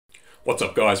What's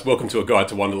up guys, welcome to A Guide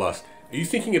to Wanderlust. Are you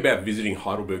thinking about visiting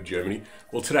Heidelberg, Germany?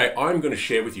 Well, today I'm going to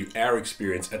share with you our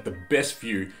experience at the best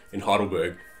view in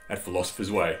Heidelberg at Philosophers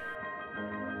Way.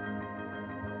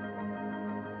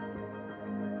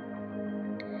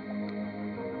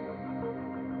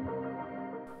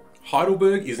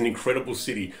 Heidelberg is an incredible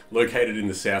city located in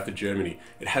the south of Germany.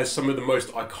 It has some of the most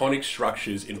iconic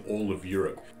structures in all of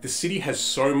Europe. The city has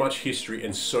so much history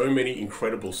and so many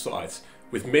incredible sites,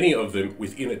 with many of them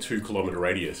within a 2-kilometer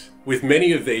radius. With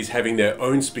many of these having their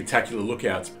own spectacular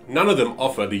lookouts, none of them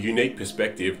offer the unique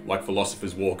perspective like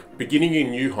Philosopher's Walk. Beginning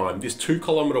in Neuheim, this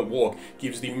 2-kilometer walk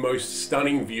gives the most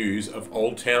stunning views of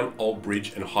Old Town, Old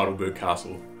Bridge and Heidelberg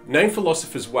Castle. Named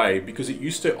Philosopher's Way because it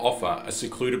used to offer a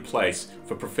secluded place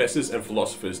for professors and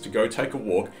philosophers to go take a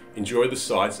walk, enjoy the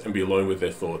sights and be alone with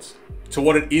their thoughts. To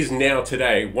what it is now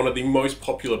today, one of the most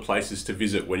popular places to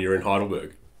visit when you're in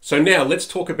Heidelberg. So now let's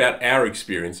talk about our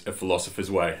experience at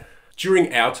Philosopher's Way.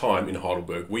 During our time in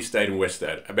Heidelberg, we stayed in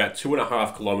Westad, about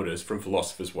 2.5 kilometers from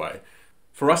Philosopher's Way.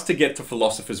 For us to get to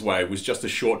Philosopher's Way was just a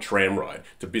short tram ride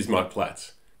to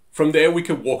Bismarckplatz. From there we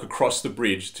could walk across the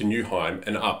bridge to Neuheim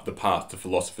and up the path to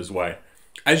Philosopher's Way.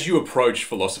 As you approach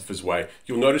Philosopher's Way,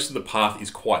 you'll notice that the path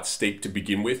is quite steep to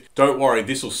begin with. Don't worry,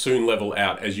 this will soon level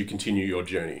out as you continue your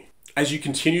journey. As you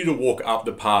continue to walk up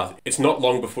the path, it's not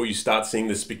long before you start seeing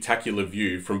the spectacular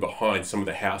view from behind some of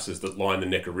the houses that line the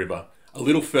Neckar River. A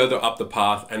little further up the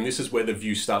path, and this is where the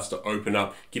view starts to open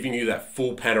up, giving you that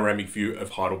full panoramic view of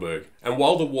Heidelberg. And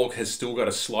while the walk has still got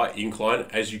a slight incline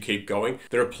as you keep going,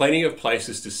 there are plenty of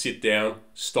places to sit down,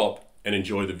 stop, and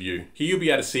enjoy the view. Here you'll be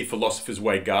able to see Philosopher's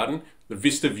Way Garden, the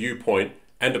Vista Viewpoint,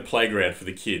 and a playground for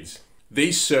the kids.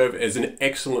 These serve as an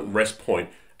excellent rest point,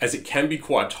 as it can be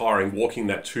quite tiring walking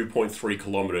that 2.3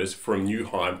 kilometers from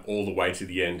Neuheim all the way to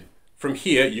the end. From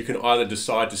here, you can either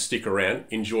decide to stick around,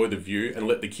 enjoy the view and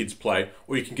let the kids play,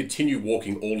 or you can continue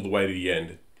walking all the way to the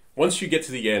end. Once you get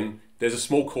to the end, there's a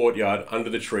small courtyard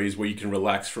under the trees where you can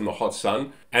relax from the hot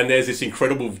sun, and there's this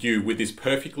incredible view with this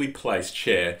perfectly placed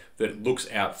chair that looks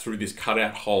out through this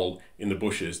cutout hole in the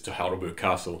bushes to Heidelberg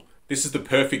Castle. This is the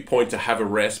perfect point to have a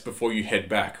rest before you head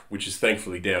back, which is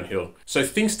thankfully downhill. So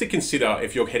things to consider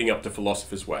if you're heading up to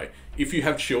Philosopher's Way. If you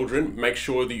have children, make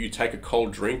sure that you take a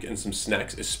cold drink and some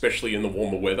snacks, especially in the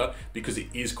warmer weather, because it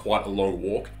is quite a long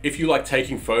walk. If you like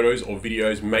taking photos or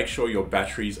videos, make sure your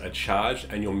batteries are charged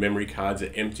and your memory cards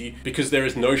are empty, because there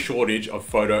is no shortage of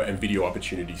photo and video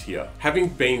opportunities here. Having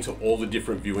been to all the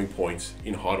different viewing points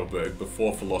in Heidelberg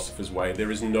before Philosopher's Way,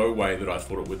 there is no way that I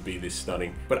thought it would be this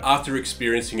stunning. But after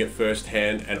experiencing it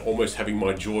firsthand and almost having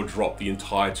my jaw drop the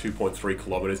entire 2.3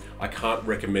 kilometers, I can't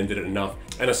recommend it enough,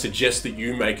 and I suggest that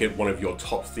you make it one of your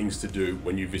top things to do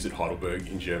when you visit Heidelberg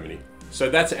in Germany. So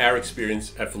that's our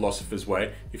experience at Philosopher's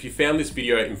Way. If you found this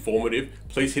video informative,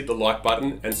 please hit the like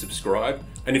button and subscribe.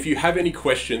 And if you have any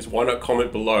questions, why not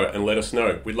comment below and let us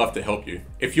know? We'd love to help you.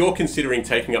 If you're considering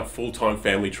taking up full-time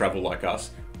family travel like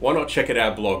us, why not check out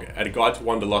our blog at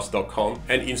aguidetowanderlust.com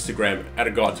and Instagram at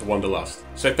aguidetowanderlust.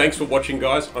 So thanks for watching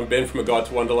guys, I'm Ben from A Guide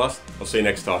to Wanderlust. I'll see you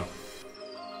next time.